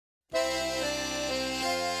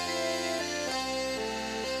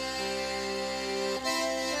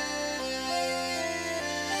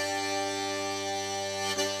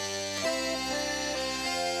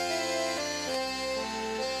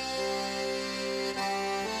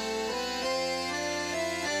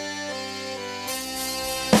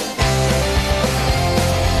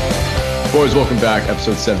Boys, welcome back.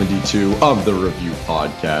 Episode 72 of the Review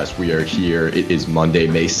Podcast. We are here. It is Monday,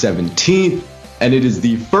 May 17th, and it is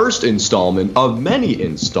the first installment of many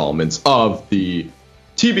installments of the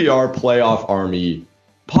TBR Playoff Army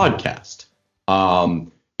podcast.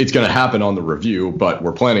 It's going to happen on the review, but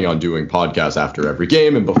we're planning on doing podcasts after every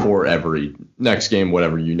game and before every next game,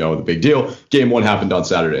 whatever you know, the big deal. Game 1 happened on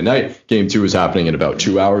Saturday night. Game 2 is happening in about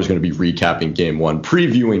 2 hours. Going to be recapping Game 1,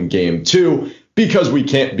 previewing Game 2. Because we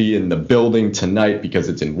can't be in the building tonight because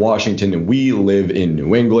it's in Washington and we live in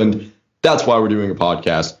New England. That's why we're doing a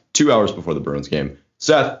podcast 2 hours before the Bruins game.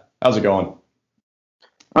 Seth, how's it going?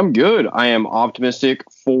 I'm good. I am optimistic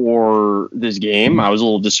for this game. I was a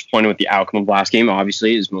little disappointed with the outcome of last game,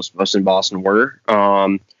 obviously, as most of us in Boston were. But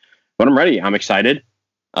I'm ready. I'm excited.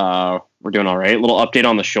 We're doing all right. A little update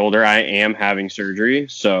on the shoulder. I am having surgery,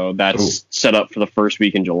 so that's set up for the first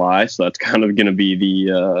week in July. So that's kind of going to be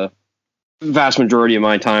the vast majority of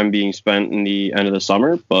my time being spent in the end of the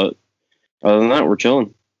summer, but other than that, we're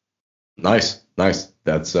chilling. Nice.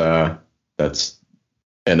 That's an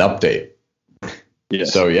update. Yeah.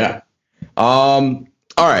 So yeah. All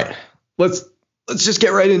right. Let's just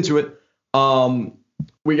get right into it.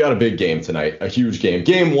 We got a big game tonight, a huge game.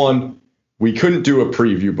 Game 1. We couldn't do a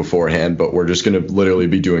preview beforehand, but we're just going to literally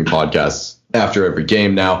be doing podcasts after every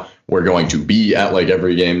game now. We're going to be at like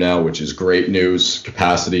every game now, which is great news.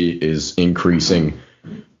 Capacity is increasing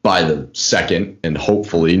by the second, and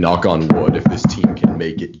hopefully, knock on wood, if this team can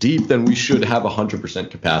make it deep, then we should have 100%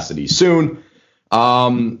 capacity soon.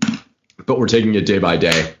 But we're taking it day by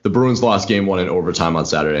day. The Bruins lost Game 1 in overtime on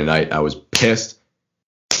Saturday night. I was pissed.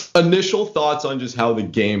 Initial thoughts on just how the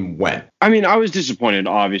game went. I mean, I was disappointed,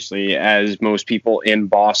 obviously, as most people in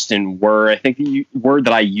Boston were. I think the word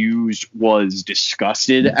that I used was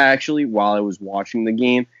disgusted, actually, while I was watching the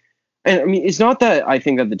game. And I mean, it's not that I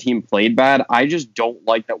think that the team played bad. I just don't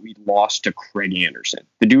like that we lost to Craig Anderson.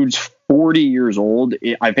 The dude's 40 years old.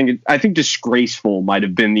 I think disgraceful might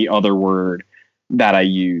have been the other word that I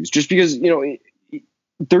used. Just because,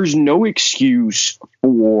 there's no excuse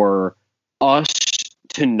for us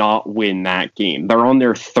to not win that game. They're on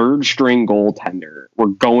their third string goaltender. We're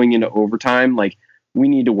going into overtime. Like, we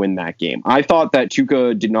need to win that game. I thought that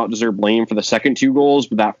Tuukka did not deserve blame for the second 2 goals,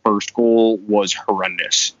 but that first goal was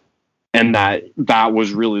horrendous. And that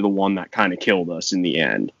was really the one that kind of killed us in the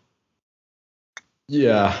end.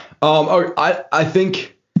 Yeah. I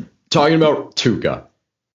think, talking about Tuukka,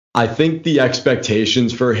 I think the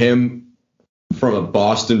expectations for him from a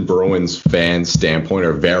Boston Bruins fan standpoint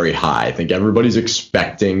are very high. I think everybody's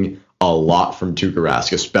expecting a lot from Tuukka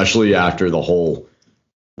Rask, especially after the whole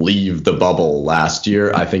leave the bubble last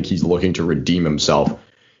year. I think he's looking to redeem himself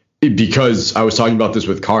because I was talking about this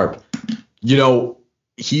with Carp.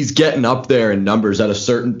 He's getting up there in numbers at a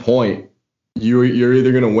certain point. You're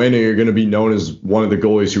either going to win or you're going to be known as one of the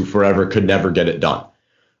goalies who forever could never get it done.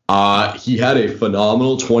 He had a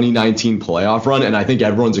phenomenal 2019 playoff run, and I think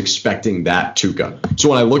everyone's expecting that Tuukka. So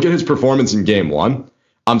when I look at his performance in Game 1,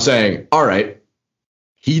 I'm saying, all right,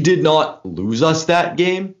 he did not lose us that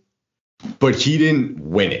game, but he didn't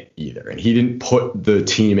win it either, and he didn't put the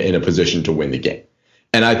team in a position to win the game.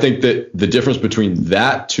 And I think that the difference between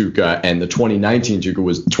that Tuukka and the 2019 Tuukka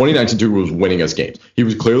was winning us games. He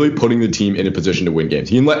was clearly putting the team in a position to win games.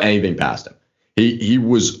 He didn't let anything past him. He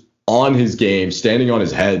was on his game, standing on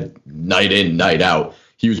his head night in, night out.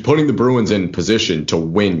 He was putting the Bruins in position to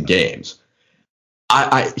win games.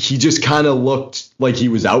 He just kind of looked like he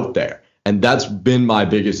was out there. And that's been my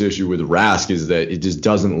biggest issue with Rask, is that it just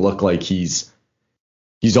doesn't look like he's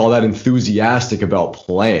all that enthusiastic about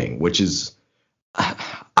playing, which is,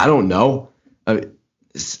 I don't know.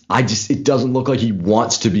 It doesn't look like he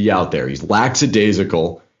wants to be out there. He's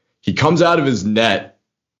lackadaisical. He comes out of his net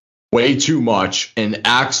way too much and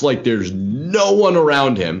acts like there's no one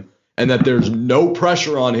around him and that there's no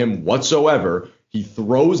pressure on him whatsoever. He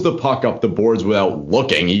throws the puck up the boards without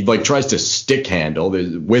looking. He tries to stick handle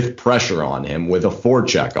with pressure on him with a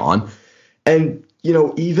forecheck on. And,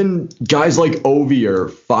 even guys like Ovi are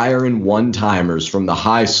firing one-timers from the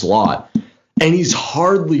high slot, and he's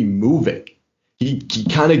hardly moving. He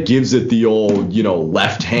kind of gives it the old,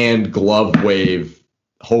 left hand glove wave.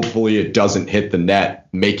 Hopefully it doesn't hit the net,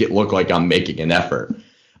 make it look like I'm making an effort.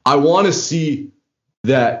 I want to see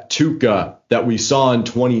that Tuukka that we saw in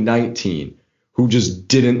 2019, who just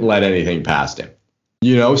didn't let anything past him.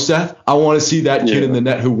 Seth, I want to see that kid in the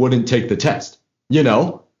net who wouldn't take the test.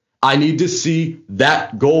 I need to see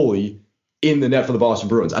that goalie in the net for the Boston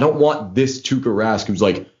Bruins. I don't want this Tuukka Rask who's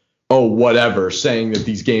like, oh, whatever, saying that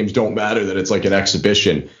these games don't matter, that it's like an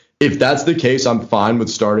exhibition. If that's the case, I'm fine with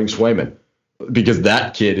starting Swayman, because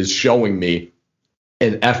that kid is showing me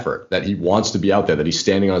an effort, that he wants to be out there, that he's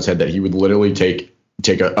standing on his head, that he would literally take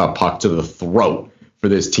a puck to the throat for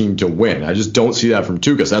this team to win. I just don't see that from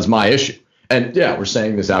Tuukka. So that's my issue. And yeah, we're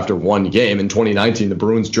saying this after one game. In 2019, the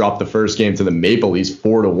Bruins dropped the first game to the Maple Leafs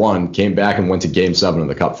 4-1, came back and went to Game 7 in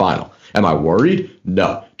the Cup final. Am I worried?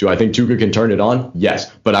 No. Do I think Tuukka can turn it on?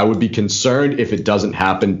 Yes. But I would be concerned if it doesn't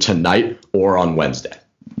happen tonight or on Wednesday.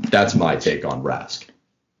 That's my take on Rask.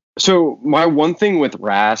 So my one thing with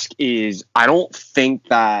Rask is I don't think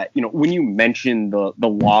that, when you mention the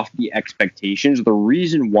lofty expectations, the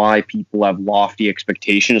reason why people have lofty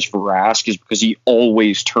expectations for Rask is because he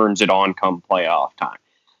always turns it on come playoff time.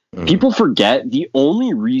 Mm-hmm. People forget the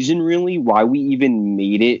only reason really why we even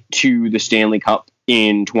made it to the Stanley Cup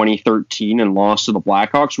in 2013 and lost to the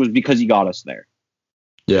Blackhawks was because he got us there.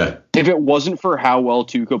 Yeah. If it wasn't for how well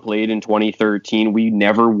Tuukka played in 2013, we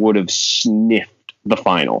never would have sniffed the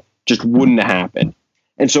final. Just wouldn't have happened.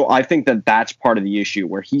 And so I think that that's part of the issue,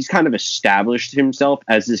 where he's kind of established himself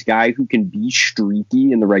as this guy who can be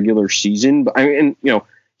streaky in the regular season. But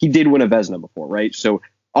he did win a Vezina before, right? So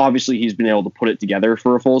obviously he's been able to put it together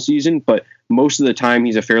for a full season, but most of the time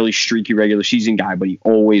he's a fairly streaky regular season guy, but he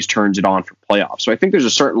always turns it on for playoffs. So I think there's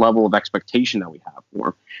a certain level of expectation that we have for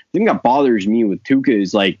him. The thing that bothers me with Tuukka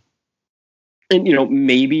is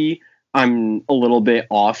maybe I'm a little bit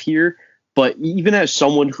off here, but even as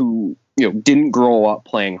someone who, didn't grow up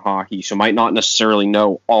playing hockey, so might not necessarily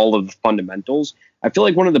know all of the fundamentals, I feel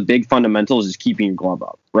like one of the big fundamentals is keeping your glove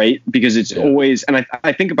up, right? Because it's always, and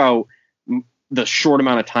I think about the short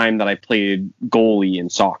amount of time that I played goalie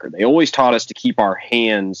in soccer. They always taught us to keep our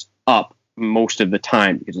hands up most of the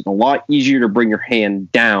time because it's a lot easier to bring your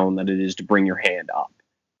hand down than it is to bring your hand up,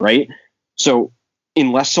 right? So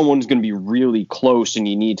unless someone's going to be really close and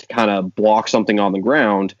you need to kind of block something on the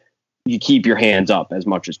ground, you keep your hands up as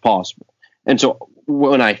much as possible. And so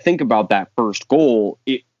when I think about that first goal,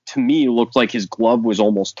 it to me looked like his glove was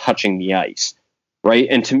almost touching the ice, right?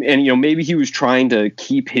 And maybe he was trying to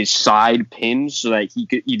keep his side pinned so that he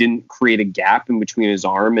didn't create a gap in between his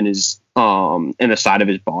arm and his and the side of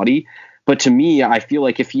his body. But to me, I feel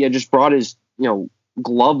like if he had just brought his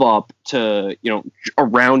glove up to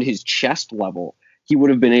around his chest level, he would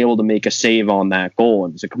have been able to make a save on that goal.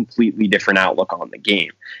 And it's a completely different outlook on the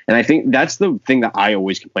game. And I think that's the thing that I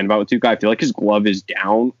always complain about with Tuukka. I feel like his glove is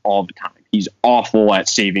down all the time. He's awful at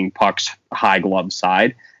saving pucks high glove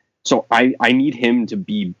side. So I need him to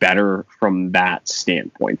be better from that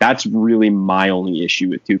standpoint. That's really my only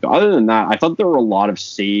issue with Tuukka. Other than that, I thought there were a lot of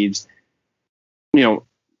saves.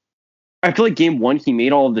 I feel like game one, he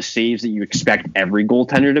made all of the saves that you expect every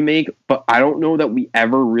goaltender to make, but I don't know that we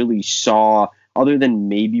ever really saw, other than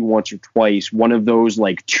maybe once or twice, one of those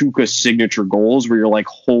like Tuukka signature goals where you're like,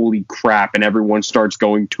 holy crap, and everyone starts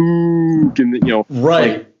going Tuuk, and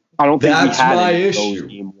right. Like, I don't think that's we had my any of issue.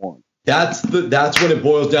 those game one. That's when it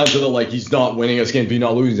boils down to he's not winning us games, he's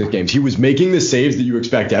not losing us games. He was making the saves that you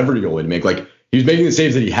expect every goalie to make. Like, he was making the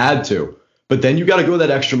saves that he had to. But then you got to go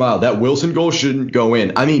that extra mile. That Wilson goal shouldn't go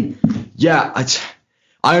in. I mean, yeah,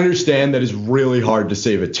 I understand that it's really hard to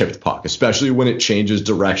save a tipped puck, especially when it changes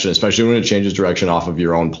direction, off of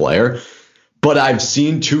your own player. But I've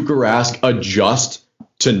seen Tuukka Rask adjust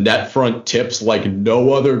to net front tips like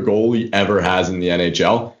no other goalie ever has in the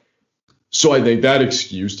NHL. So I think that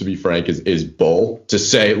excuse, to be frank, is bull. To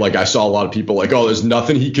say, like, I saw a lot of people like, oh, there's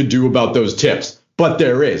nothing he could do about those tips. But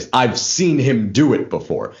there is. I've seen him do it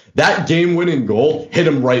before. That game-winning goal hit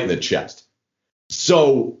him right in the chest.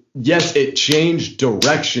 So, yes, it changed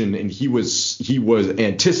direction, and he was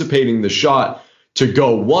anticipating the shot to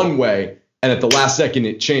go one way, and at the last second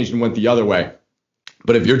it changed and went the other way.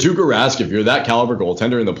 But if you're Tuukka Rask, if you're that caliber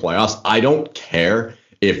goaltender in the playoffs, I don't care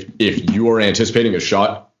if you are anticipating a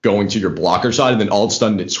shot going to your blocker side and then all of a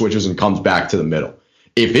sudden it switches and comes back to the middle.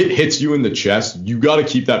 If it hits you in the chest, you got to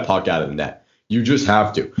keep that puck out of the net. You just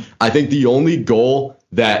have to. I think the only goal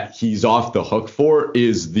that he's off the hook for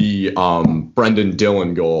is the Brendan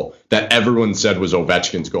Dillon goal that everyone said was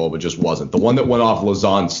Ovechkin's goal, but just wasn't. The one that went off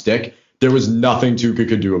Lauzon's stick, there was nothing Tuukka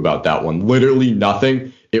could do about that one. Literally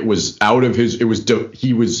nothing. It was out of his.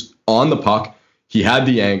 He was on the puck. He had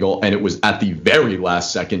the angle, and it was at the very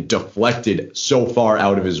last second deflected so far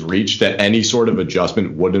out of his reach that any sort of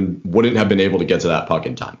adjustment wouldn't have been able to get to that puck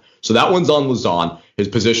in time. So that one's on Lauzon. His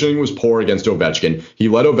positioning was poor against Ovechkin. He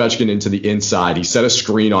let Ovechkin into the inside. He set a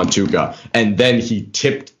screen on Tuukka, and then he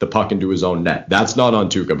tipped the puck into his own net. That's not on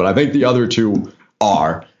Tuukka, but I think the other two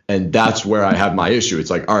are, and that's where I have my issue.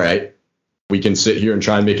 It's like, all right, we can sit here and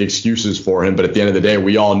try and make excuses for him, but at the end of the day,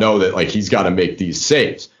 we all know that he's got to make these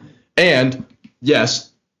saves. And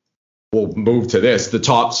yes, we'll move to this. The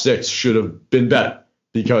top six should have been better,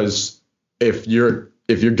 because if you're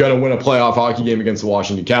if you're going to win a playoff hockey game against the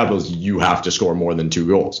Washington Capitals, you have to score more than 2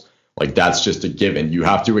 goals. Like, that's just a given. You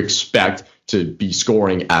have to expect to be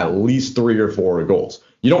scoring at least 3 or 4 goals.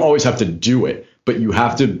 You don't always have to do it, but you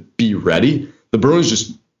have to be ready. The Bruins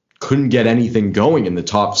just couldn't get anything going in the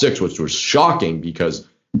top 6, which was shocking because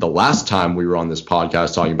the last time we were on this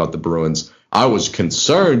podcast talking about the Bruins, I was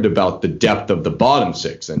concerned about the depth of the bottom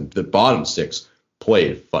 6, and the bottom 6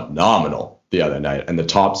 played phenomenal the other night, and the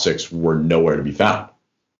top 6 were nowhere to be found.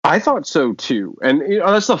 I thought so too. And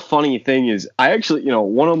that's the funny thing is I actually,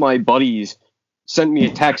 one of my buddies sent me a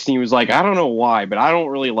text and he was like, I don't know why, but I don't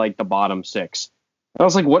really like the bottom 6. I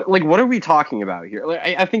was like, what are we talking about here? Like,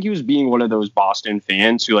 I think he was being one of those Boston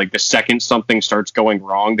fans who, like, the second something starts going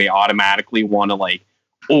wrong, they automatically want to, like,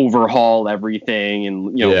 overhaul everything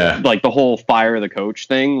and, like the whole fire the coach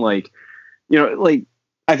thing. Like,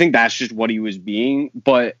 I think that's just what he was being.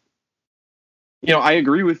 But, I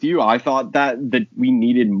agree with you. I thought that we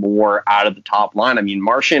needed more out of the top line. I mean,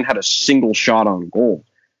 Marchand had a single shot on goal.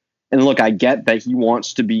 And look, I get that he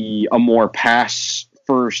wants to be a more pass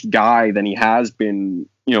first guy than he has been,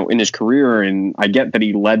 in his career. And I get that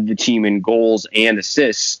he led the team in goals and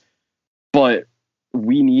assists, but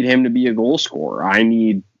we need him to be a goal scorer. I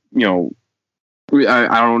need, I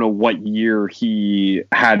don't know what year he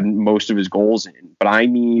had most of his goals in, but I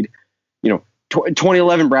need,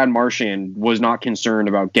 2011 Brad Marchand was not concerned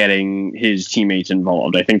about getting his teammates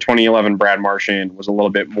involved. I think 2011 Brad Marchand was a little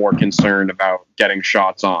bit more concerned about getting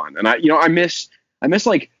shots on. And I miss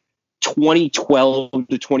like 2012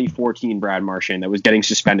 to 2014 Brad Marchand that was getting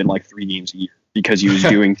suspended like 3 games a year because he was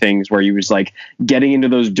doing things where he was like getting into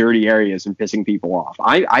those dirty areas and pissing people off.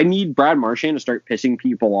 I need Brad Marchand to start pissing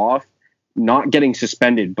people off, not getting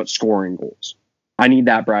suspended, but scoring goals. I need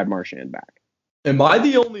that Brad Marchand back. Am I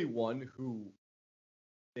the only one who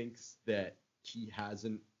thinks that he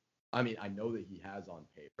hasn't? I mean, I know that he has on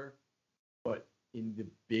paper, but in the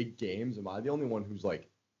big games, am I the only one who's like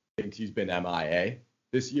thinks he's been MIA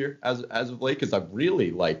this year as of late? Because I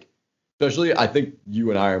really especially I think you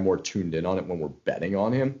and I are more tuned in on it when we're betting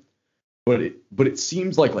on him. But it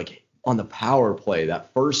seems like on the power play,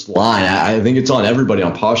 that first line, I think it's on everybody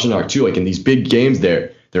on Pastrnak too. Like in these big games,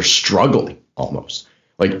 they're struggling almost.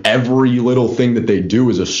 Like every little thing that they do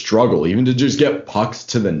is a struggle, even to just get pucks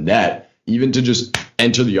to the net, even to just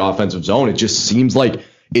enter the offensive zone. It just seems like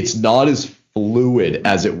it's not as fluid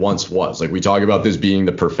as it once was. Like we talk about this being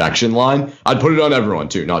the perfection line. I'd put it on everyone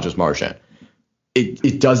too, not just Marchand.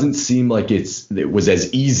 It doesn't seem like it was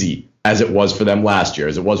as easy as it was for them last year,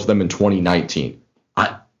 as it was for them in 2019.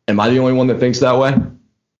 Am I the only one that thinks that way?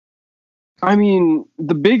 I mean,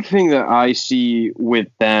 the big thing that I see with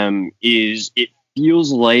them is it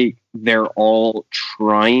feels like they're all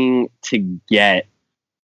trying to get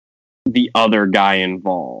the other guy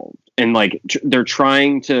involved. And like they're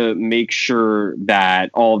trying to make sure that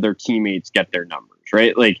all of their teammates get their numbers,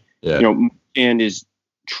 right? Like, and is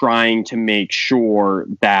trying to make sure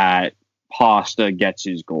that Pasta gets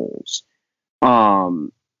his goals.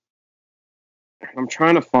 I'm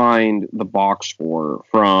trying to find the box score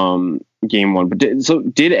from game 1. But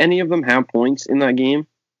did any of them have points in that game?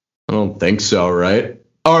 I don't think so, right?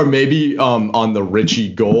 Or maybe on the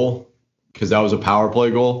Richie goal, because that was a power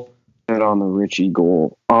play goal. And on the Richie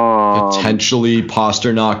goal. Potentially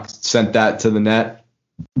Pastrnak sent that to the net.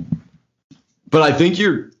 But I think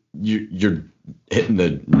you're hitting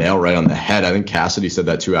the nail right on the head. I think Cassidy said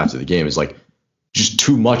that too after the game. It's like just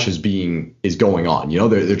too much is going on.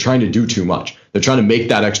 They're trying to do too much. They're trying to make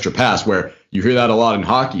that extra pass, where you hear that a lot in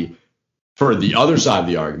hockey. For the other side of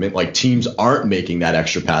the argument, like teams aren't making that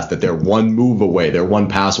extra pass, that they're one move away, they're one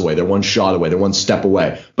pass away, they're one shot away, they're one step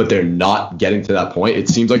away, but they're not getting to that point. It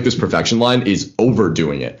seems like this perfection line is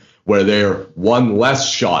overdoing it, where they're one less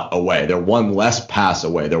shot away, they're one less pass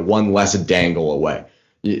away, they're one less dangle away,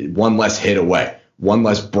 one less hit away, one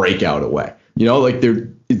less breakout away.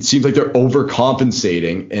 It seems like they're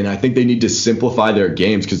overcompensating, and I think they need to simplify their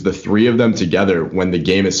games, because the three of them together, when the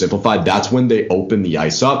game is simplified, that's when they open the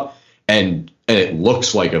ice up. And it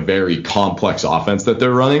looks like a very complex offense that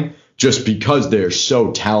they're running, just because they're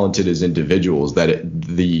so talented as individuals that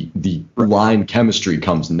the line chemistry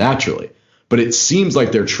comes naturally. But it seems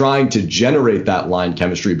like they're trying to generate that line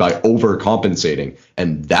chemistry by overcompensating,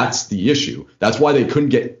 and that's the issue. That's why they couldn't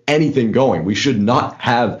get anything going. We should not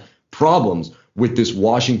have problems with this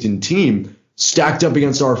Washington team stacked up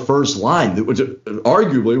against our first line, that was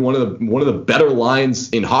arguably one of the better lines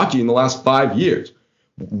in hockey in the last 5 years.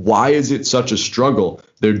 Why is it such a struggle?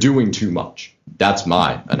 They're doing too much. That's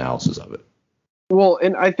my analysis of it. Well,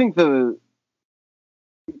 and I think the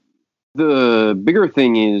bigger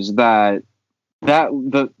thing is that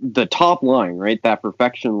the top line, right, that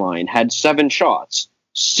perfection line, had 7 shots.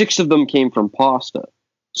 6 of them came from Pasta.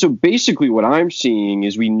 So basically what I'm seeing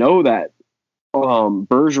is we know that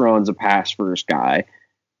Bergeron's a pass first guy,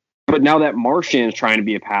 but now that Marchand's trying to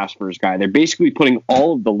be a pass first guy, they're basically putting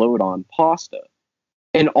all of the load on Pasta.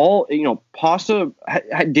 And Pasta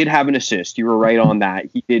did have an assist. You were right on that.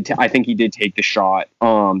 He did. I think he did take the shot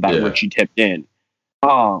that Richie tipped in.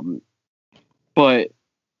 But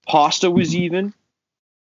Pasta was even.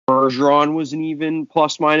 Bergeron was an even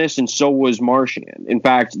plus minus, and so was Marchand. In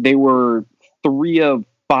fact, they were 3 of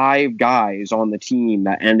 5 guys on the team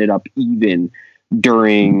that ended up even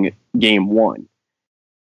during game 1.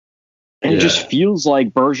 And it just feels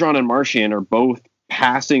like Bergeron and Marchand are both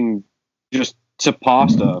passing just to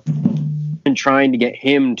Pasta and trying to get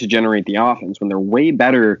him to generate the offense when they're way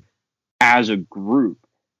better as a group.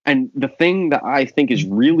 And the thing that I think is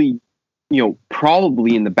really,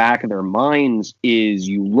 probably in the back of their minds is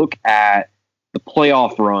you look at the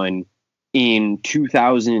playoff run in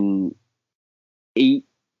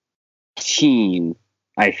 2018,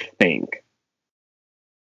 I think.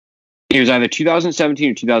 It was either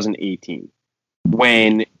 2017 or 2018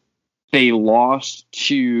 when they lost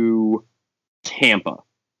to Tampa.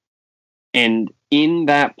 And in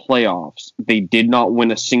that playoffs, they did not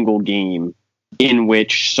win a single game in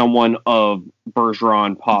which someone of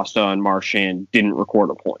Bergeron, Pasta, and Marchand didn't record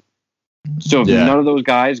a point. So if none of those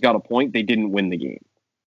guys got a point, they didn't win the game.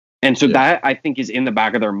 And so that, I think, is in the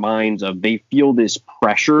back of their minds of they feel this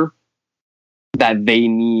pressure that they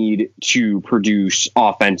need to produce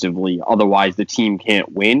offensively. Otherwise, the team can't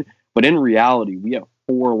win. But in reality, we have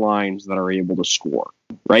 4 lines that are able to score,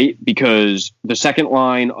 right? Because the second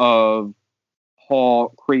line of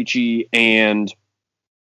Hall, Krejci, and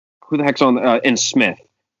who the heck's on and Smith,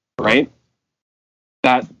 right?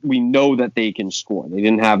 That we know that they can score. They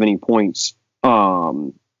didn't have any points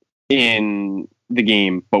in the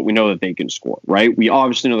game, but we know that they can score, right? We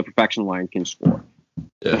obviously know the perfection line can score.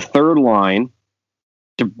 Yeah. The third line,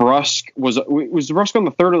 DeBrusk was DeBrusk on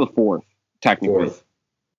the 3rd or the 4th, technically. 4th.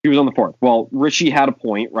 He was on the 4th. Well, Richie had a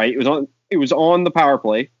point, right? It was on the power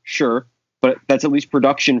play, sure, but that's at least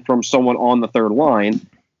production from someone on the 3rd line.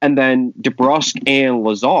 And then DeBrusk and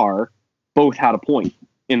Lazar both had a point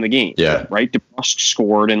in the game. Yeah. Right? DeBrusk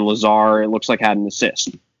scored and Lazar, it looks like, had an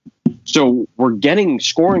assist. So we're getting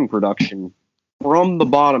scoring production from the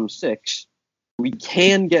bottom 6. We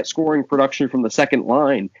can get scoring production from the second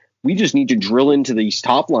line. We just need to drill into these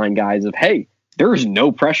top line guys of, hey, there is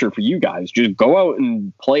no pressure for you guys. Just go out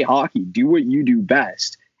and play hockey. Do what you do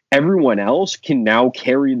best. Everyone else can now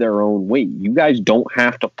carry their own weight. You guys don't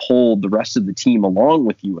have to pull the rest of the team along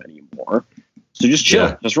with you anymore. So just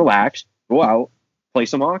chill, just relax, go out, play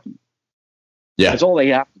some hockey. Yeah. That's all they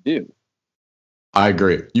have to do. I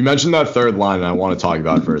agree. You mentioned that third line, and I want to talk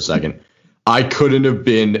about it for a second. I couldn't have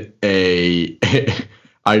been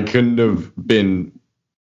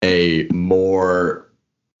a more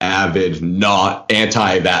avid, not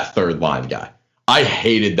anti that third line guy. I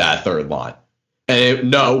hated that third line.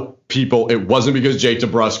 And it wasn't because Jake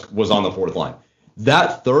DeBrusk was on the 4th line.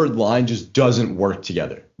 That third line just doesn't work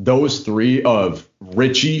together. Those 3 of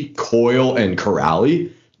Richie, Coyle, and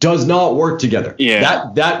Corrali does not work together.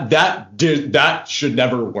 Yeah. That should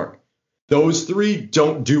never work. Those 3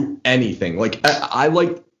 don't do anything. Like I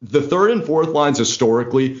like the 3rd and 4th lines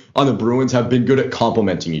historically on the Bruins have been good at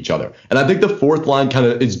complementing each other. And I think the 4th line kind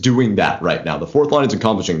of is doing that right now. The 4th line is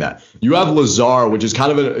accomplishing that. You have Lazar, which is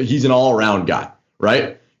kind of he's an all-around guy,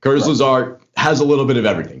 right? Curtis Lazar has a little bit of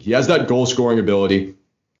everything. He has that goal-scoring ability.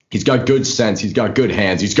 He's got good sense. He's got good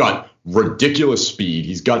hands. He's got ridiculous speed.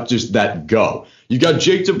 He's got just that go. You got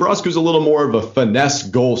Jake DeBrusk, who's a little more of a finesse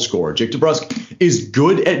goal scorer. Jake DeBrusk is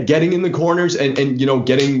good at getting in the corners and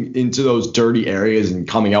getting into those dirty areas and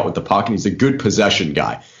coming out with the puck, and he's a good possession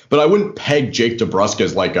guy. But I wouldn't peg Jake DeBrusk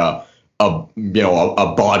as like a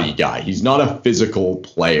body guy. He's not a physical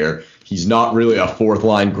player. He's not really a 4th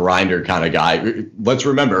line grinder kind of guy. Let's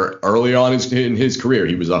remember, early on in his career,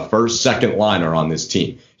 he was a first, second liner on this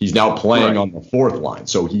team. He's now playing on the 4th line,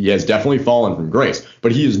 so he has definitely fallen from grace.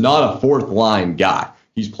 But he is not a 4th line guy.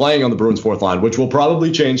 He's playing on the Bruins 4th line, which will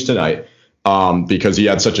probably change tonight because he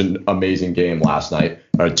had such an amazing game last night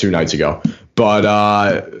or 2 nights ago.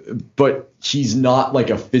 But he's not like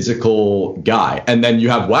a physical guy. And then you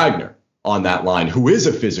have Wagner on that line, who is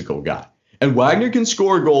a physical guy. And Wagner can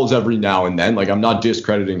score goals every now and then. Like, I'm not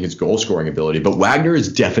discrediting his goal scoring ability, but Wagner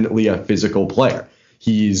is definitely a physical player.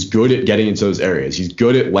 He's good at getting into those areas. He's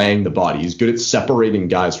good at laying the body. He's good at separating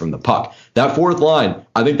guys from the puck. That fourth line,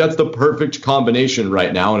 I think that's the perfect combination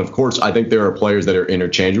right now. And of course, I think there are players that are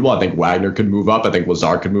interchangeable. I think Wagner could move up. I think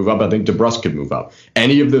Lazar could move up. I think DeBrusk could move up.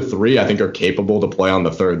 Any of the three, I think, are capable to play on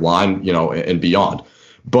the third line, and beyond.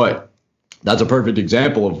 But that's a perfect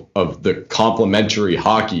example of the complementary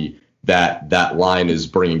hockey that line is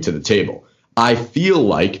bringing to the table. I feel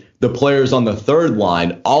like the players on the third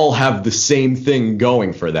line all have the same thing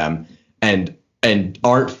going for them and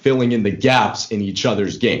aren't filling in the gaps in each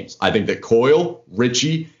other's games. I think that Coyle,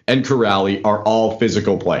 Ritchie, and Corrali are all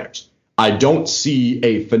physical players. I don't see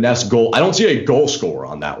a finesse goal. I don't see a goal scorer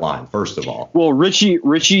on that line, first of all. Well, Ritchie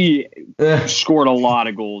scored a lot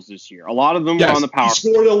of goals this year. A lot of them were on the power play.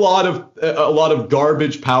 He scored a lot of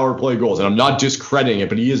garbage power play goals, and I'm not discrediting it,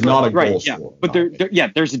 but he is not a goal scorer. But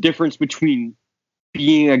there's a difference between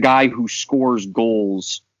being a guy who scores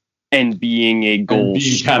goals and being a goal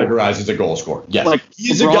scorer. Categorized as a goal scorer. Yes. Like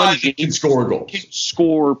he's a guy that can score goals. Can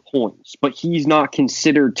score points, but he's not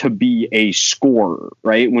considered to be a scorer,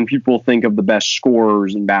 right? When people think of the best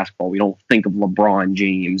scorers in basketball, we don't think of LeBron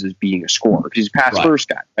James as being a scorer because he's a pass first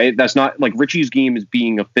guy, right? That's not like Richie's game is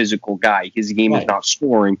being a physical guy. His game is not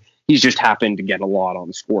scoring. He's just happened to get a lot on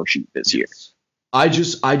the score sheet this year. I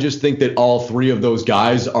just think that all three of those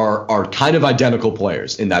guys are kind of identical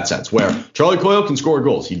players in that sense, where Charlie Coyle can score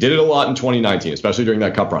goals. He did it a lot in 2019, especially during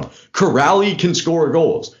that cup run. Corrali can score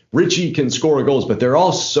goals. Ritchie can score goals, but they're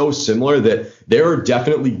all so similar that there are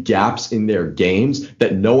definitely gaps in their games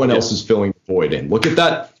that no one else is filling the void in. Look at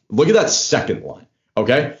that second line.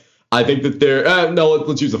 Okay. I think that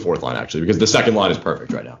let's use the fourth line actually, because the second line is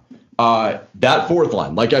perfect right now. That fourth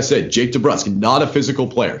line, like I said, Jake DeBrusk, not a physical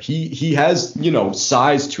player. He has,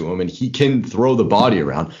 size to him and he can throw the body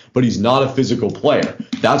around, but he's not a physical player.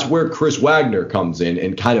 That's where Chris Wagner comes in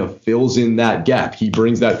and kind of fills in that gap. He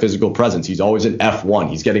brings that physical presence. He's always an F1.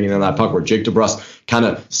 He's getting in on that puck where Jake DeBrusk kind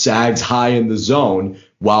of sags high in the zone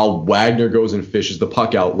while Wagner goes and fishes the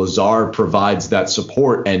puck out. Lazar provides that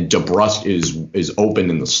support and DeBrusk is open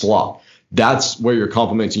in the slot. That's where you're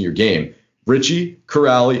complementing your game. Ritchie,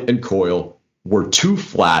 Corrali, and Coyle were too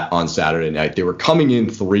flat on Saturday night. They were coming in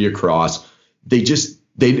three across. They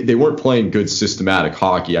weren't playing good systematic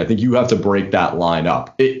hockey. I think you have to break that line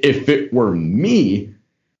up. If it were me,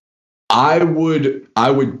 I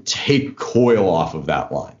would take Coyle off of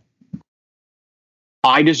that line.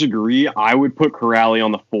 I disagree. I would put Corrali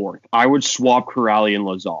on the fourth. I would swap Corrali and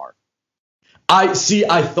Lazar. I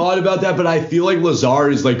thought about that, but I feel like Lazar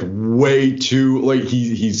is like way too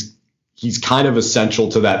he's kind of essential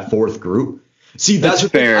to that fourth group. See, that's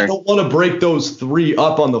fair. I don't want to break those three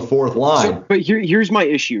up on the fourth line. But here's my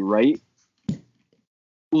issue, right?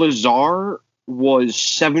 Lazar was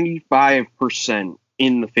 75%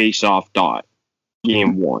 in the face-off dot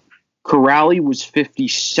game one. Corrali was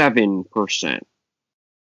 57%,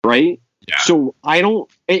 right? Yeah. So I don't,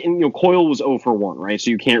 and Coyle was 0 for 1, right?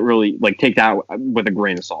 So you can't really take that with a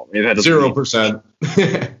grain of salt. Right? 0%.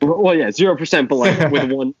 Well, yeah, 0%, but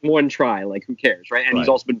with one try, who cares, right? And he's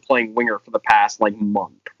also been playing winger for the past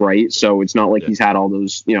month, right? So it's not like he's had all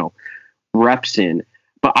those reps in.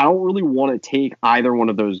 But I don't really want to take either one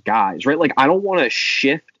of those guys, right? I don't want to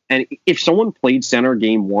shift. And if someone played center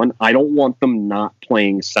game one, I don't want them not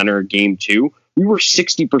playing center game two. We were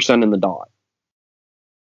 60% in the dot.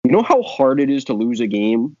 You know how hard it is to lose a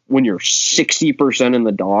game when you're 60% in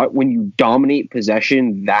the dot, when you dominate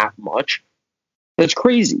possession that much? That's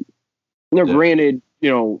crazy. Now, granted,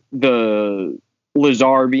 the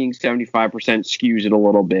Lazar being 75% skews it a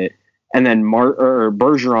little bit, and then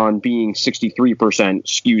Bergeron being 63%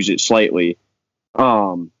 skews it slightly,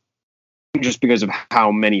 just because of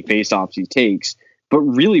how many faceoffs he takes. But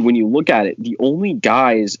really, when you look at it, the only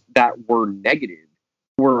guys that were negative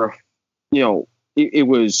were, it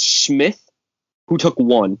was Smith, who took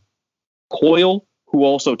 1, Coyle, who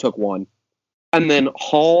also took 1, and then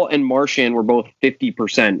Hall and Marchand were both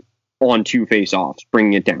 50% on 2 faceoffs,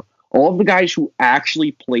 bringing it down. All of the guys who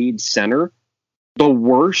actually played center, the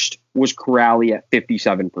worst was Corrali at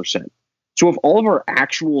 57%. So if all of our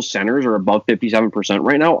actual centers are above 57%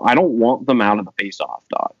 right now, I don't want them out of the faceoff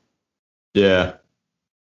dot. Yeah.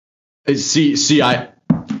 See, I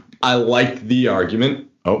like the argument.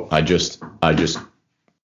 Oh, I just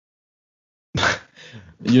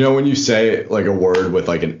when you say a word with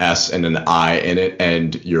an S and an I in it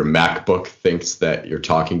and your MacBook thinks that you're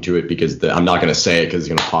talking to it because I'm not going to say it because it's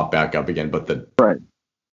going to pop back up again, but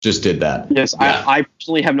just did that. Yes, yeah. I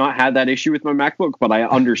personally have not had that issue with my MacBook, but I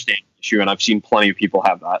understand the issue and I've seen plenty of people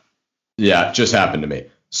have that. Yeah, it just happened to me.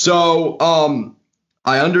 So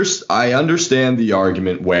I understand the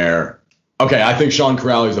argument where, okay, I think Sean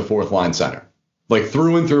Corrali is a fourth line center.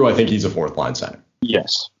 Through and through, I think he's a fourth line center.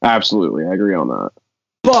 Yes, absolutely. I agree on that.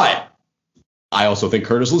 But I also think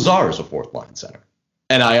Curtis Lazar is a fourth line center.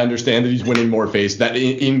 And I understand that he's winning more that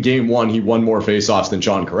in game one, he won more faceoffs than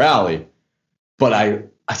Sean Corrali.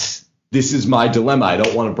 But this is my dilemma. I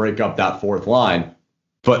don't want to break up that fourth line,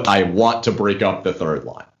 but I want to break up the third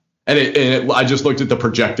line. And I just looked at the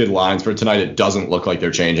projected lines for tonight. It doesn't look like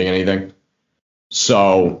they're changing anything.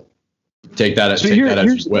 So take that as you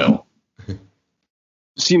will.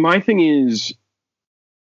 See, my thing is,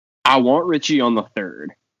 I want Richie on the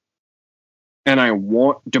third. And I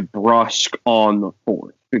want DeBrusk on the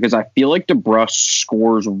fourth because I feel like DeBrusk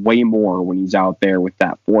scores way more when he's out there with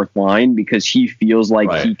that fourth line because he feels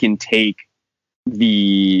like he can take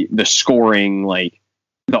the scoring, like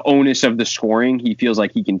the onus of the scoring. He feels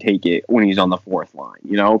like he can take it when he's on the fourth line,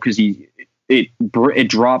 because it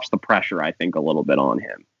drops the pressure, I think, a little bit on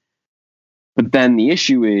him. But then the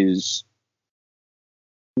issue is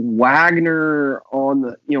Wagner on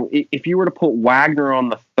the, if you were to put Wagner on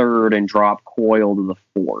the third and drop Coyle to the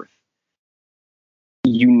fourth,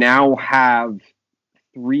 you now have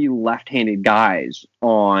three left-handed guys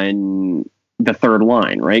on the third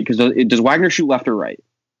line, right? Because does Wagner shoot left or right?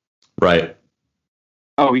 Right.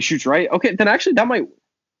 Oh, he shoots right? Okay, then actually that might...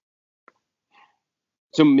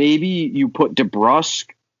 So maybe you put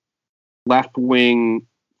DeBrusk left wing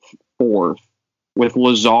fourth with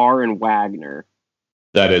Lazar and Wagner.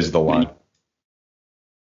 That is the line.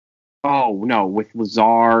 Oh, no, with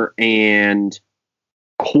Lazar and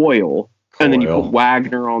Coyle. And then you put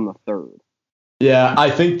Wagner on the third. Yeah, I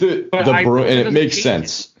think and it makes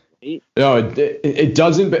sense. No, it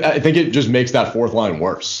doesn't, but I think it just makes that fourth line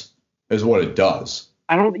worse, is what it does.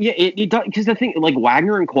 It does, because the thing, like,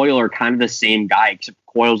 Wagner and Coyle are kind of the same guy, except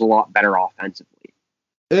Coyle's a lot better offensively.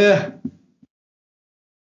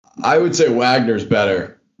 I would say Wagner's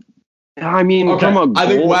better. I mean, I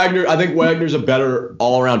think Wagner's a better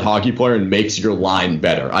all-around hockey player and makes your line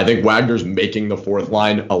better. I think Wagner's making the fourth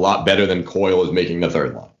line a lot better than Coyle is making the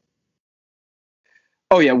third line.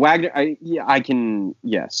 Oh yeah, Wagner. I can.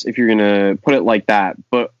 Yes, if you're gonna put it like that,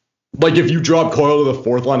 but like if you drop Coyle to the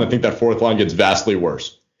fourth line, I think that fourth line gets vastly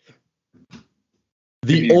worse.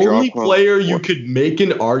 The only player you could make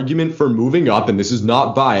an argument for moving up, and this is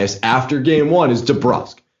not biased, after game one is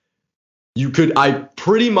DeBrusk. I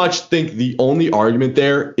pretty much think the only argument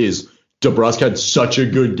there is DeBrusk had such a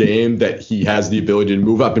good game that he has the ability to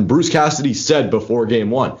move up. And Bruce Cassidy said before game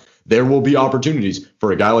one, there will be opportunities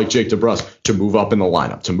for a guy like Jake DeBrusk to move up in the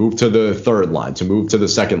lineup, to move to the third line, to move to the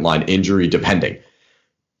second line, injury depending.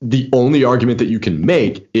 The only argument that you can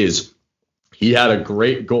make is he had a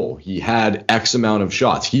great goal. He had X amount of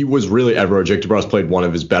shots. He was really, Jake DeBrusk played one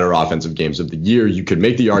of his better offensive games of the year. You could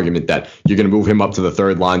make the argument that you're going to move him up to the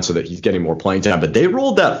third line so that he's getting more playing time, but they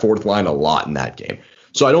rolled that fourth line a lot in that game.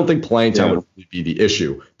 So I don't think playing time would really be the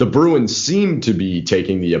issue. The Bruins seem to be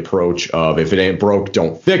taking the approach of if it ain't broke,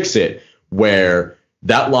 don't fix it, where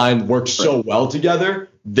that line worked so well together.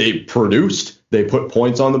 They produced, they put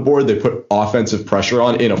points on the board, they put offensive pressure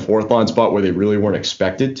on in a fourth line spot where they really weren't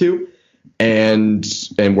expected to. And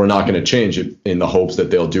we're not going to change it in the hopes that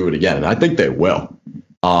they'll do it again. And I think they will.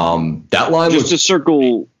 That line just to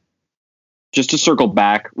circle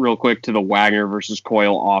back real quick to the Wagner versus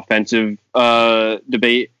Coyle offensive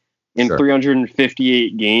debate. In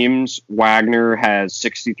 358 games, Wagner has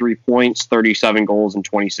 63 points, 37 goals, and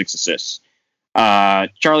 26 assists.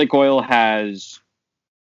 Charlie Coyle has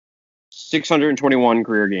 621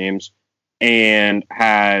 career games and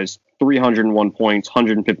has 301 points,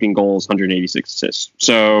 115 goals, 186 assists.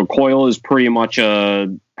 So Coyle is pretty much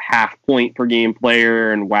a half point per game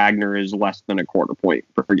player, and Wagner is less than a quarter point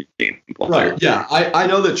per game player. Right, yeah. I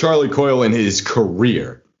know that Charlie Coyle in his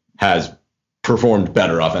career has performed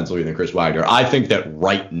better offensively than Chris Wagner. I think that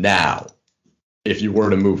right now, if you were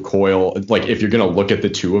to move Coyle, like if you're going to look at the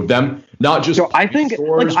two of them, not just I think that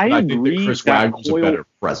Chris Wagner's a better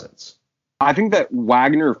presence. I think that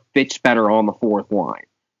Wagner fits better on the fourth line.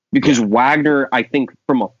 Because Wagner, I think,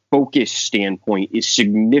 from a focus standpoint, is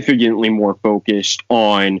significantly more focused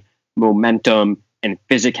on momentum and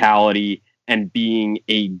physicality and being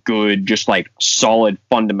a good, just like solid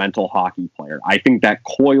fundamental hockey player. I think that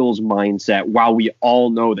Coyle's mindset, while we all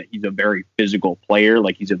know that he's a very physical player,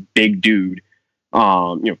 like he's a big dude,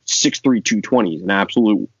 6'3", 220, he's an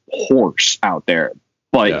absolute horse out there.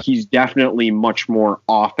 But he's definitely much more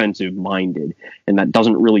offensive minded, and that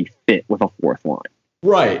doesn't really fit with a fourth line.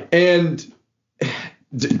 Right. And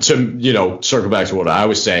to, circle back to what I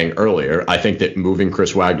was saying earlier, I think that moving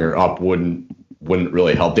Chris Wagner up wouldn't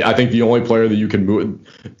really help. I think the only player that you can moving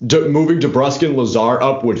DeBrusk and Lazar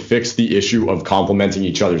up would fix the issue of complementing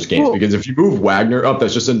each other's games. Because if you move Wagner up,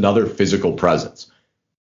 that's just another physical presence.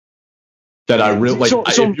 that I really like.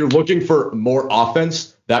 If you're looking for more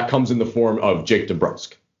offense, that comes in the form of Jake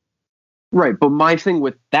DeBrusk. Right, but my thing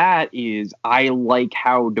with that is I like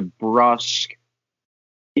how DeBrusk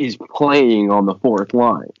is playing on the fourth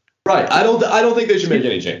line. Right. I don't think they should make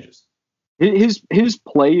any changes. His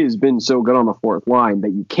play has been so good on the fourth line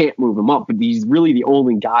that you can't move him up, but he's really the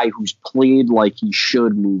only guy who's played like he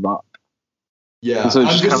should move up. Yeah, so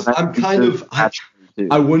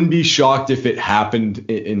I wouldn't be shocked if it happened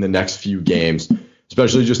in the next few games,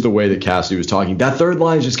 especially just the way that Cassidy was talking. That third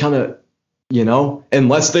line is just kind of,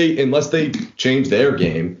 unless they change their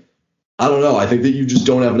game, I don't know. I think that you just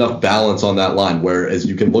don't have enough balance on that line, whereas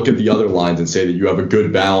you can look at the other lines and say that you have a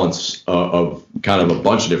good balance of kind of a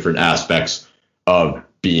bunch of different aspects of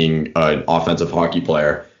being an offensive hockey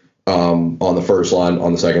player. On the first line,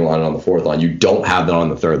 on the second line, and on the fourth line. You don't have that on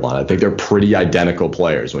the third line. I think they're pretty identical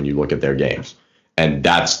players when you look at their games. And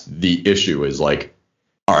that's the issue is like,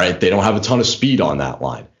 all right, they don't have a ton of speed on that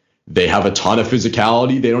line. They have a ton of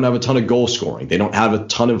physicality. They don't have a ton of goal scoring. They don't have a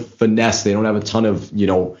ton of finesse. They don't have a ton of,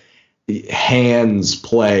 hands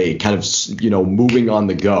play, kind of, moving on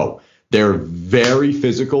the go. They're very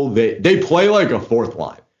physical. They play like a fourth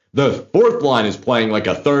line. The fourth line is playing like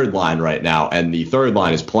a third line right now, and the third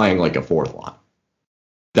line is playing like a fourth line.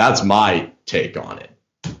 That's my take on it.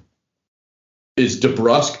 Is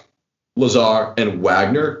DeBrusk, Lazar, and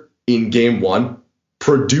Wagner in game one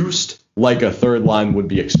produced like a third line would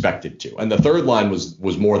be expected to? And the third line was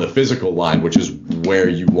more the physical line, which is where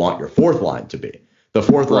you want your fourth line to be. The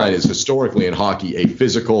fourth line is historically in hockey a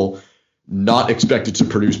physical, not expected to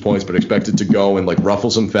produce points, but expected to go and like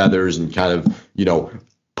ruffle some feathers and kind of,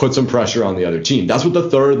 put some pressure on the other team. That's what the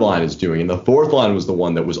third line is doing. And the fourth line was the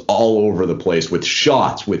one that was all over the place with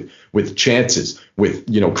shots, with chances, with,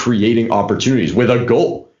 creating opportunities, with a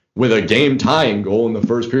goal, with a game-tying goal in the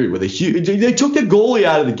first period. They took the goalie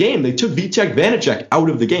out of the game. They took Vitek Vanacek out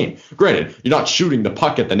of the game. Granted, you're not shooting the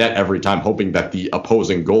puck at the net every time hoping that the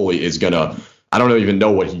opposing goalie is going to, I don't even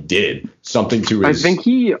know what he did. Something to his I think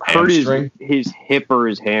he hamstring. hurt his hip or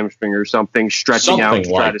his hamstring or something, stretching out to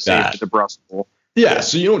try to save the DeBrusk goal. Yeah,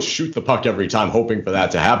 so you don't shoot the puck every time hoping for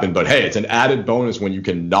that to happen. But, hey, it's an added bonus when you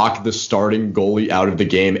can knock the starting goalie out of the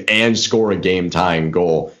game and score a game-tying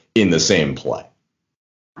goal in the same play.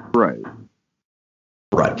 Right.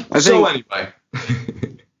 So, anyway.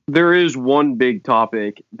 There is one big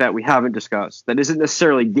topic that we haven't discussed that isn't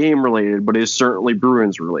necessarily game-related, but is certainly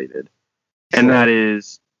Bruins-related. And that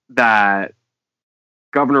is that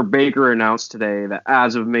Governor Baker announced today that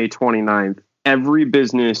as of May 29th, every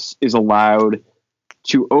business is allowed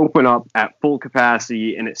to open up at full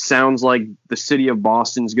capacity, and it sounds like the city of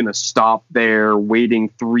Boston's going to stop there waiting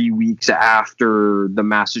 3 weeks after the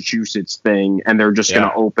Massachusetts thing, and they're just going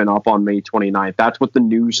to open up on May 29th. That's what the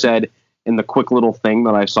news said in the quick little thing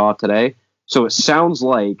that I saw today. So it sounds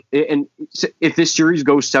like, and if this series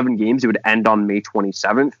goes 7 games, it would end on May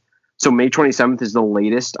 27th. So May 27th is the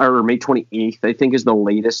latest, or May 28th, I think, is the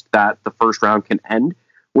latest that the first round can end,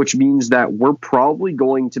 which means that we're probably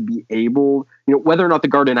going to be able, whether or not the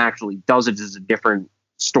Garden actually does it is a different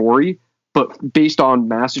story. But based on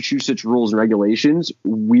Massachusetts rules and regulations,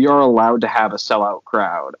 we are allowed to have a sellout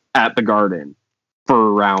crowd at the Garden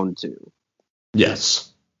for round 2.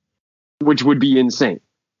 Yes. Which would be insane.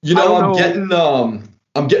 I'm getting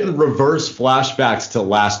reverse flashbacks to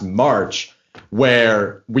last March,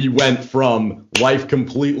 where we went from life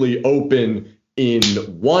completely open in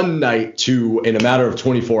one night to, in a matter of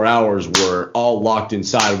 24 hours, we're all locked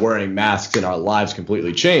inside wearing masks and our lives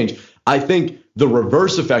completely change. I think the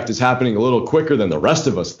reverse effect is happening a little quicker than the rest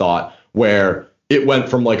of us thought, where it went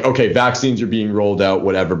from like, okay, vaccines are being rolled out,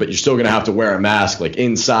 whatever, but you're still going to have to wear a mask like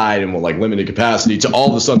inside and with like limited capacity, to all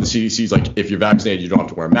of a sudden the CDC's like, if you're vaccinated, you don't have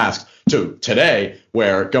to wear masks, to today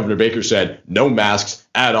where Governor Baker said no masks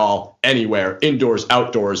at all, anywhere, indoors,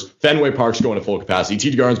 outdoors. Fenway Park's going to full capacity.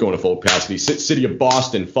 TD Garden's going to full capacity. City of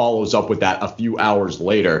Boston follows up with that a few hours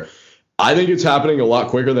later. I think it's happening a lot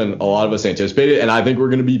quicker than a lot of us anticipated, and I think we're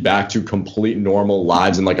going to be back to complete normal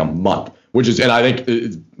lives in like a month. Which is, and I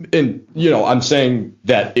think, I'm saying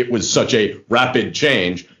that it was such a rapid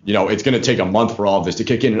change. It's going to take a month for all of this to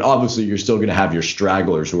kick in. And obviously, you're still going to have your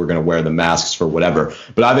stragglers who are going to wear the masks for whatever.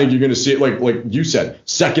 But I think you're going to see it, like you said,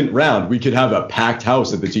 second round, we could have a packed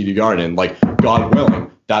house at the TD Garden. Like, God willing,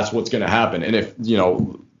 that's what's going to happen. And if,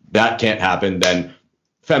 that can't happen, then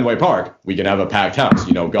Fenway Park, we can have a packed house,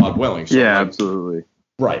 God willing. So, yeah, absolutely.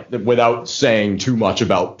 Right. Without saying too much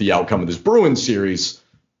about the outcome of this Bruins series,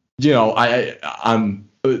 I'm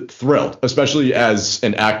thrilled, especially as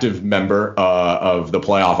an active member of the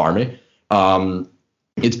playoff army.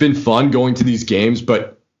 It's been fun going to these games,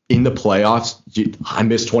 but in the playoffs, I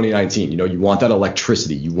miss 2019. You want that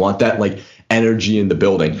electricity. You want that like energy in the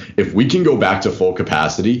building. If we can go back to full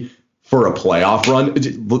capacity for a playoff run,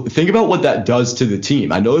 think about what that does to the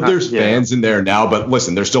team. I know that there's fans in there now, but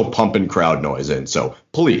listen, they're still pumping crowd noise in. So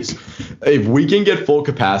please, if we can get full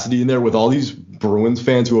capacity in there with all these Bruins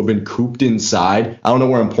fans who have been cooped inside, I don't know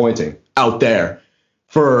where I'm pointing, out there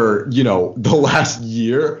for, the last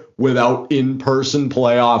year without in-person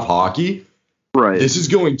playoff hockey, right? This is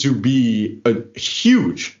going to be a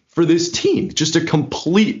huge for this team, just a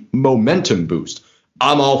complete momentum boost.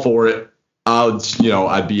 I'm all for it.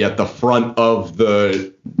 I'd be at the front of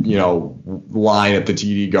the, line at the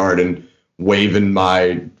TD Garden waving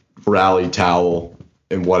my rally towel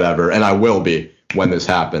and whatever. And I will be when this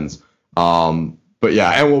happens. But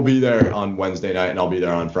yeah, and we'll be there on Wednesday night and I'll be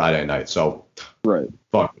there on Friday night. So right.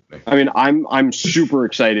 Fuck with me. I mean, I'm super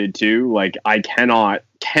excited too. Like I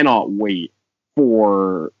cannot wait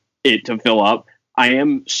for it to fill up. I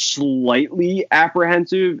am slightly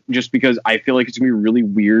apprehensive just because I feel like it's gonna be really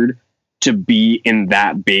weird to be in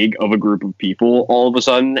that big of a group of people all of a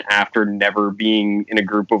sudden after never being in a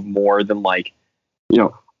group of more than like,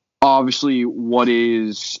 obviously what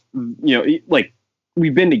is, like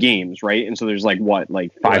we've been to games, right? And so there's like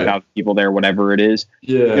 5,000 people there, whatever it is.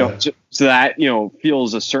 Yeah. So that,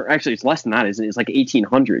 feels a certain, actually it's less than that, isn't it? It's like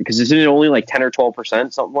 1,800 because isn't it only like 10 or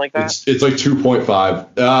 12%, something like that? It's like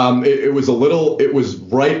 2.5. It was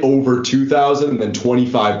right over 2,000 and then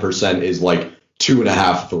 25% is like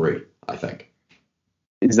 2.5, 3. I think.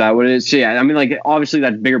 Is that what it is? So yeah, I mean, like, obviously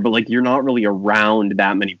that's bigger, but like, you're not really around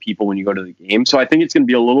that many people when you go to the game. So I think it's going to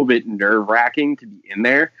be a little bit nerve wracking to be in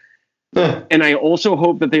there. And I also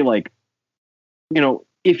hope that they like,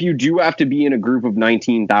 if you do have to be in a group of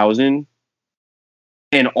 19,000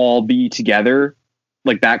 and all be together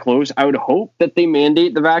like that close, I would hope that they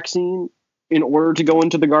mandate the vaccine in order to go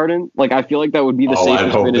into the Garden. Like, I feel like that would be the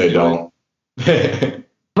safest way to do it.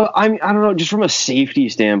 But I don't know, just from a safety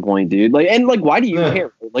standpoint, dude. Like, and like, why do you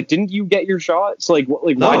care? Like, didn't you get your shots? Like, no.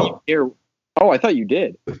 Why do you care? Oh, I thought you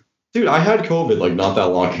did. Dude, I had COVID like not that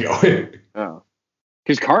long ago. Oh,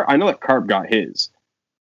 because I know that Carp got his.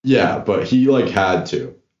 Yeah, but he like had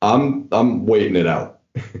to. I'm waiting it out.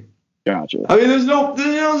 Gotcha. I mean, there's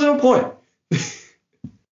no point.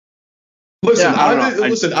 Listen,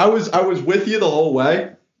 I was with you the whole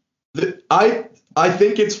way. I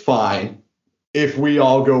think it's fine if we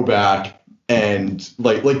all go back and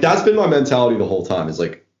like that's been my mentality the whole time is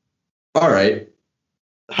like, all right,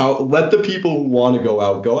 let the people who want to go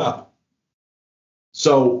out.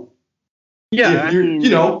 So yeah, if you're,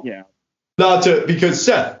 not to, because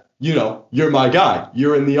Seth, you're my guy,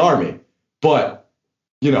 you're in the Army, but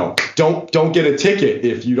don't get a ticket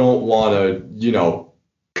if you don't want to,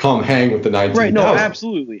 come hang with the 19,000. Right, no,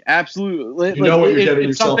 absolutely. You know what you're getting yourself into.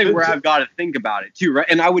 It's something where I've got to think about it too, right?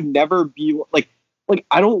 And I would never be like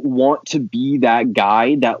I don't want to be that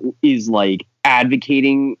guy that is like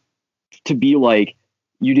advocating to be like,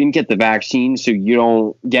 you didn't get the vaccine, so you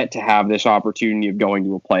don't get to have this opportunity of going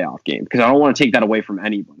to a playoff game, because I don't want to take that away from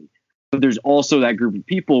anybody. But there's also that group of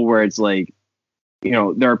people where it's like,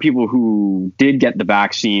 there are people who did get the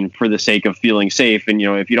vaccine for the sake of feeling safe, and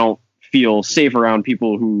if you don't feel safe around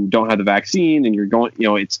people who don't have the vaccine and you're going,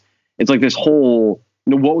 it's like this whole,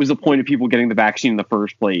 what was the point of people getting the vaccine in the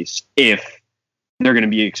first place if they're going to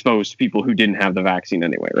be exposed to people who didn't have the vaccine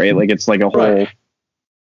anyway, right? Like, it's like a whole, right.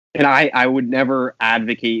 And I would never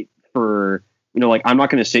advocate for, like, I'm not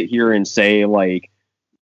going to sit here and say like,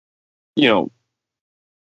 you're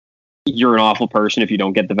an awful person if you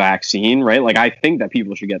don't get the vaccine, right? Like, I think that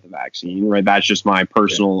people should get the vaccine, right? That's just my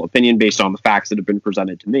personal opinion based on the facts that have been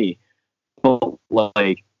presented to me. But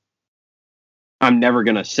like, I'm never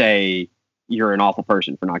going to say you're an awful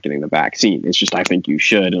person for not getting the vaccine. It's just, I think you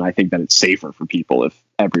should. And I think that it's safer for people if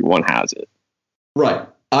everyone has it. Right.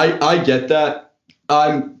 I get that.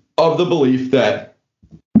 I'm of the belief that,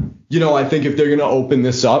 I think if they're going to open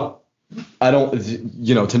this up,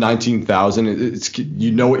 to 19,000, it's,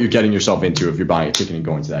 what you're getting yourself into if you're buying a ticket and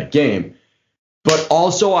going to that game. But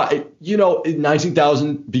also,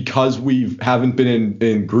 19,000, because we haven't been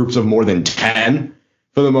in groups of more than 10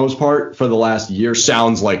 for the most part for the last year,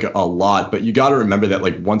 sounds like a lot. But you got to remember that,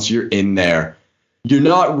 like, once you're in there, you're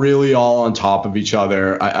not really all on top of each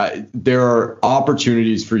other. There are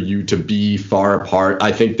opportunities for you to be far apart.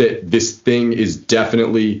 I think that this thing is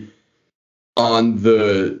definitely on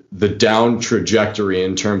the down trajectory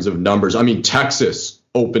in terms of numbers. I mean, Texas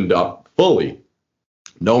opened up fully,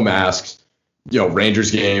 no masks.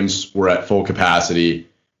 Rangers games were at full capacity.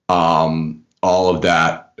 All of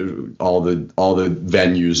that, all the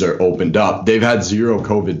venues are opened up. They've had zero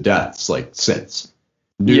COVID deaths since.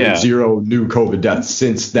 Yeah. zero new COVID deaths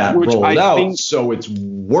since that Which rolled I out. think- So it's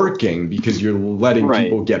working because you're letting Right.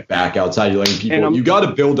 people get back outside. You're letting people. You got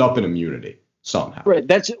to build up an immunity somehow. Right.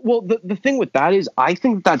 The thing with that is I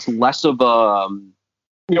think that's less of a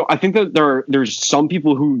I think that there's some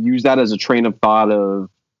people who use that as a train of thought of,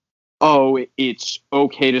 oh, it's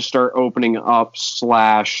okay to start opening up /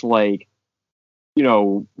 like,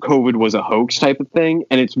 COVID was a hoax type of thing.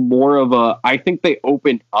 And it's more of I think they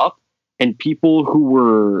opened up and people who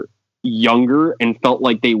were younger and felt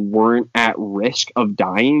like they weren't at risk of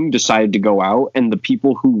dying decided to go out. And the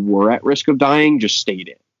people who were at risk of dying just stayed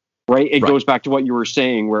in. Right. It goes back to what you were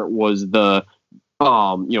saying, where it was the,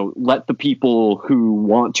 let the people who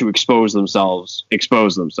want to expose themselves,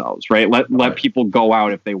 right? Let people go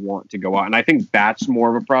out if they want to go out. And I think that's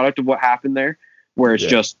more of a product of what happened there, where it's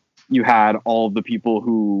just, you had all of the people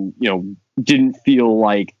who, didn't feel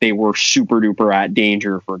like they were super duper at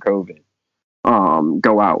danger for COVID,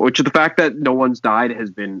 go out, which the fact that no one's died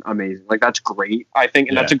has been amazing. Like, that's great, I think.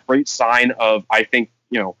 And that's a great sign of, I think,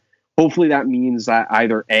 hopefully that means that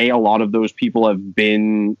either a lot of those people have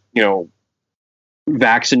been,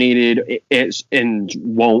 vaccinated and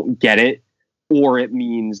won't get it, or it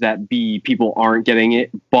means that B, people aren't getting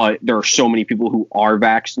it, but there are so many people who are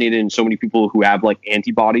vaccinated and so many people who have like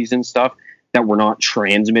antibodies and stuff that we're not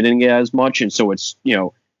transmitting it as much. And so it's,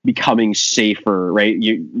 becoming safer, right?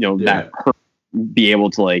 That be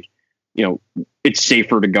able to like, it's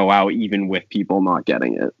safer to go out even with people not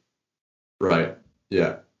getting it. Right.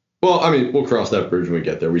 Yeah. Well, I mean, we'll cross that bridge when we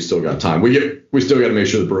get there. We still got time. We still got to make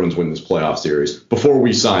sure the Bruins win this playoff series. Before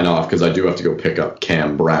we sign off, because I do have to go pick up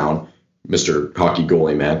Cam Brown, Mr. Hockey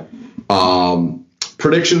Goalie Man.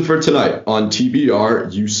 Prediction for tonight on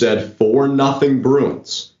TBR, you said 4-0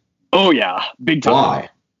 Bruins. Oh, yeah. Big time. Why?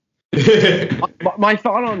 My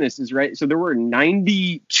thought on this is, right, so there were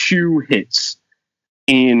 92 hits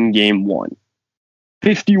in game one.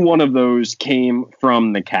 51 of those came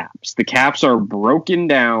from the Caps. The Caps are broken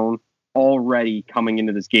down already coming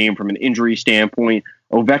into this game from an injury standpoint.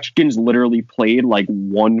 Ovechkin's literally played like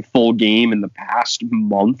one full game in the past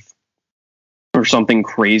month or something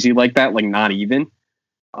crazy like that, like not even.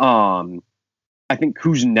 I think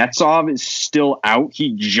Kuznetsov is still out.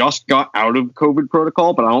 He just got out of COVID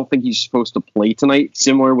protocol, but I don't think he's supposed to play tonight.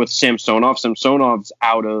 Similar with Samsonov. Samsonov's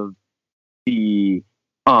out of the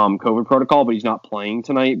COVID protocol, but he's not playing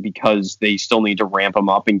tonight because they still need to ramp him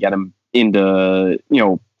up and get him into,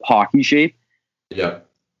 hockey shape. Yeah.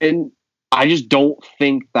 And I just don't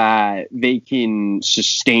think that they can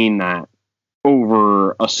sustain that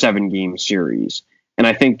over a 7-game series. And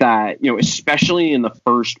I think that, especially in the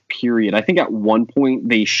first period, I think at one point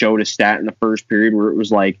they showed a stat in the first period where it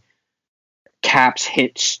was like Caps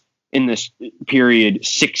hits in this period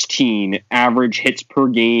 16, average hits per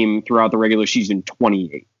game throughout the regular season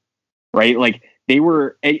 28, right? Like they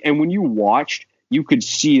were, and when you watched, you could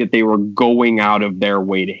see that they were going out of their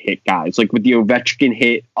way to hit guys. Like with the Ovechkin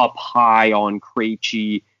hit up high on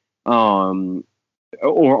Krejci,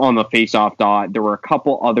 or on the faceoff dot. There were a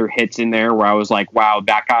couple other hits in there where I was like, wow,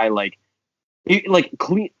 that guy,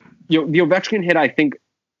 clean, the Ovechkin hit, I think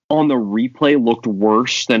on the replay looked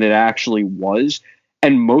worse than it actually was.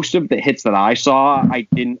 And most of the hits that I saw, I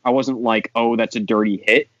wasn't like, oh, that's a dirty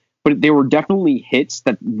hit, but they were definitely hits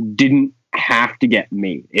that didn't have to get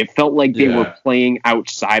made. It felt like they were playing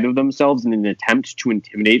outside of themselves in an attempt to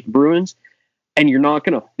intimidate the Bruins. And you're not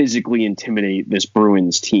going to physically intimidate this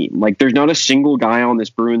Bruins team. Like, there's not a single guy on this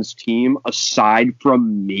Bruins team, aside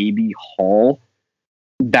from maybe Hall,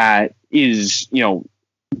 that is,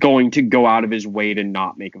 going to go out of his way to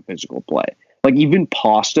not make a physical play. Like, even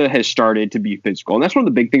Pasta has started to be physical. And that's one of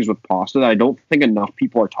the big things with Pasta that I don't think enough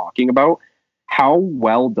people are talking about, how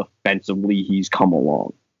well defensively he's come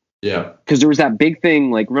along. Yeah. Because there was that big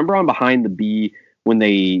thing, like, remember on Behind the B when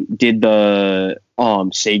they did the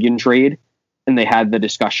Sagan trade? And they had the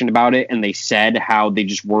discussion about it, and they said how they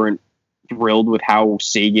just weren't thrilled with how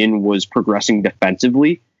Sagan was progressing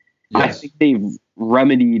defensively. Yes. I think they've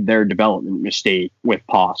remedied their development mistake with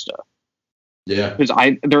Pasta. Yeah. Because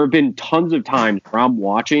there have been tons of times where I'm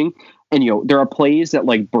watching, and there are plays that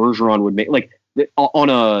like Bergeron would make, like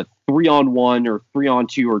on a 3-on-1 or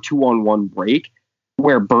 3-on-2 or 2-on-1 break,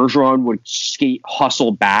 where Bergeron would skate,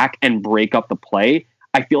 hustle back, and break up the play.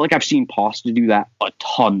 I feel like I've seen Pasta do that a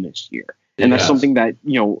ton this year. And that's something that,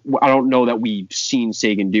 I don't know that we've seen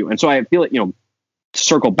Sagan do. And so I feel like, to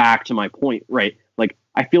circle back to my point, right? Like,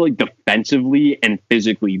 I feel like defensively and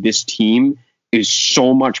physically, this team is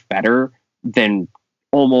so much better than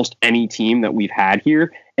almost any team that we've had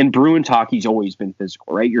here. And Bruins hockey's always been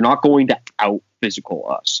physical, right? You're not going to out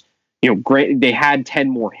physical us. Great, they had 10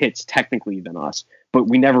 more hits technically than us, but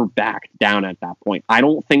we never backed down at that point. I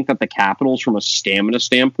don't think that the Capitals, from a stamina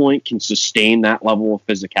standpoint, can sustain that level of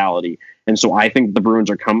physicality. And so I think the Bruins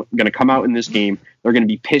are going to come out in this game. They're going to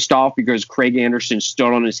be pissed off because Craig Anderson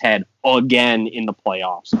stood on his head again in the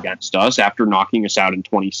playoffs against us after knocking us out in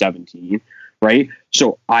 2017, right?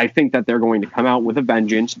 So I think that they're going to come out with a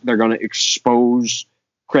vengeance. They're going to expose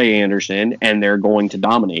Craig Anderson, and they're going to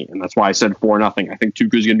dominate. And that's why I said 4-0. I think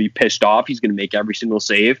Tuukka's going to be pissed off. He's going to make every single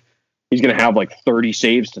save. He's going to have like 30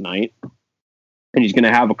 saves tonight. And he's going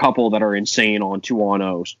to have a couple that are insane on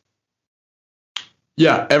 2-on-0s.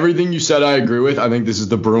 Yeah, everything you said I agree with. I think this is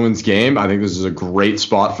the Bruins game. I think this is a great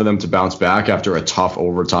spot for them to bounce back after a tough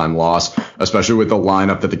overtime loss, especially with the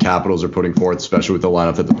lineup that the Capitals are putting forth, especially with the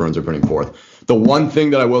lineup that the Bruins are putting forth. The one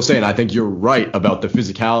thing that I will say, and I think you're right about the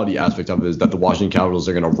physicality aspect of it, is that the Washington Capitals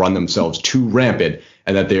are going to run themselves too rampant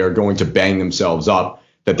and that they are going to bang themselves up,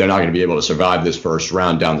 that they're not going to be able to survive this first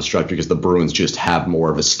round down the stretch because the Bruins just have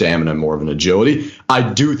more of a stamina, more of an agility.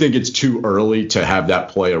 I do think it's too early to have that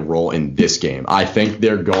play a role in this game. I think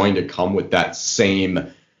they're going to come with that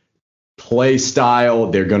same play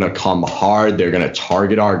style. They're going to come hard. They're going to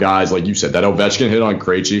target our guys. Like you said, that Ovechkin hit on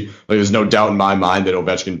Krejci. Like, there's no doubt in my mind that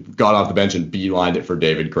Ovechkin got off the bench and beelined it for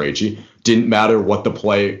David Krejci. Didn't matter what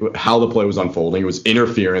how the play was unfolding. It was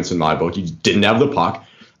interference in my book. He didn't have the puck.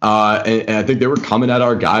 And I think they were coming at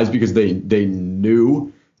our guys because they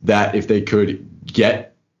knew that if they could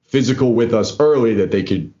get physical with us early, that they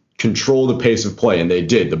could control the pace of play, and they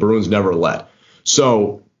did. The Bruins never led.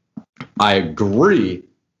 So I agree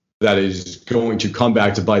that is going to come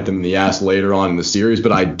back to bite them in the ass later on in the series,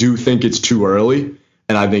 but I do think it's too early,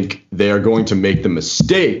 and I think they are going to make the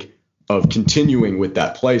mistake of continuing with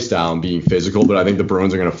that play style and being physical, but I think the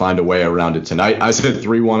Bruins are going to find a way around it tonight. I said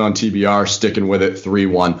 3-1 on TBR, sticking with it,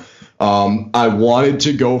 3-1. I wanted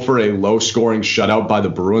to go for a low-scoring shutout by the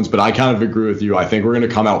Bruins, but I kind of agree with you. I think we're going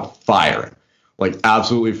to come out firing, like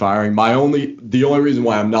absolutely firing. The only reason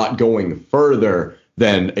why I'm not going further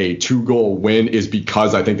than a 2-goal win is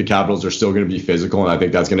because I think the Capitals are still going to be physical, and I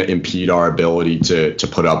think that's going to impede our ability to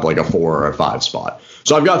put up like a 4 or a 5 spot.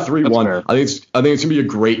 So I've got 3-1. I think it's going to be a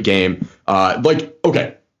great game.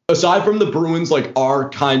 Okay, aside from the Bruins, like, are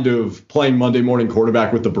kind of playing Monday morning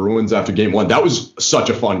quarterback with the Bruins after game 1, that was such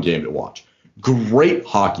a fun game to watch. Great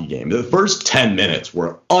hockey game. The first 10 minutes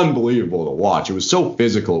were unbelievable to watch. It was so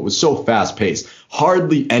physical. It was so fast-paced.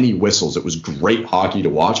 Hardly any whistles. It was great hockey to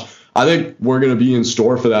watch. I think we're going to be in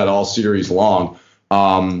store for that all series long.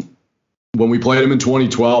 When we played them in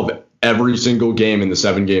 2012, every single game in the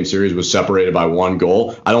 7-game series was separated by 1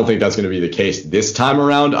 goal. I don't think that's going to be the case this time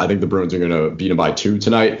around. I think the Bruins are going to beat them by 2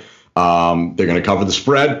 tonight. They're going to cover the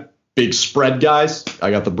spread. Big spread, guys. I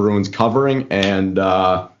got the Bruins covering, and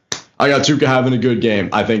I got Tuukka having a good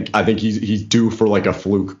game. I think he's due for like a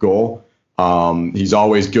fluke goal. He's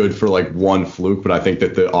always good for like 1 fluke, but I think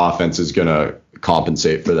that the offense is going to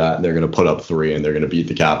compensate for that, and they're going to put up 3, and they're going to beat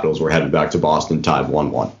the Capitals. We're headed back to Boston, tied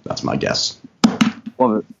 1-1. That's my guess.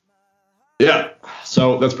 Love it. Yeah,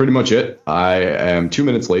 so that's pretty much it. I am 2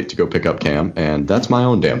 minutes late to go pick up Cam, and that's my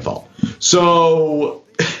own damn fault. So,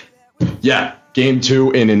 yeah, game 2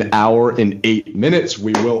 in 1 hour and 8 minutes.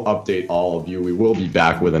 We will update all of you. We will be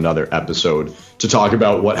back with another episode to talk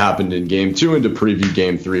about what happened in game 2 and to preview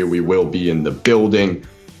game 3. We will be in the building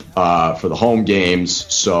for the home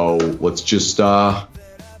games. So let's just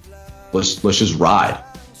let's just ride.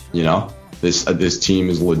 You know, this team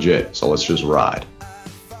is legit. So let's just ride.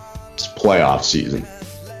 It's playoff season.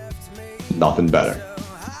 Nothing better.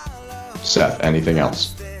 Seth, anything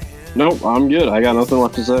else? Nope, I'm good. I got nothing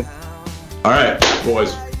left to say. All right,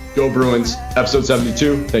 boys. Go Bruins. Episode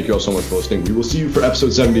 72. Thank you all so much for listening. We will see you for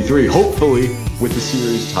episode 73, hopefully with the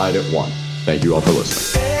series tied at 1. Thank you all for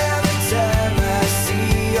listening.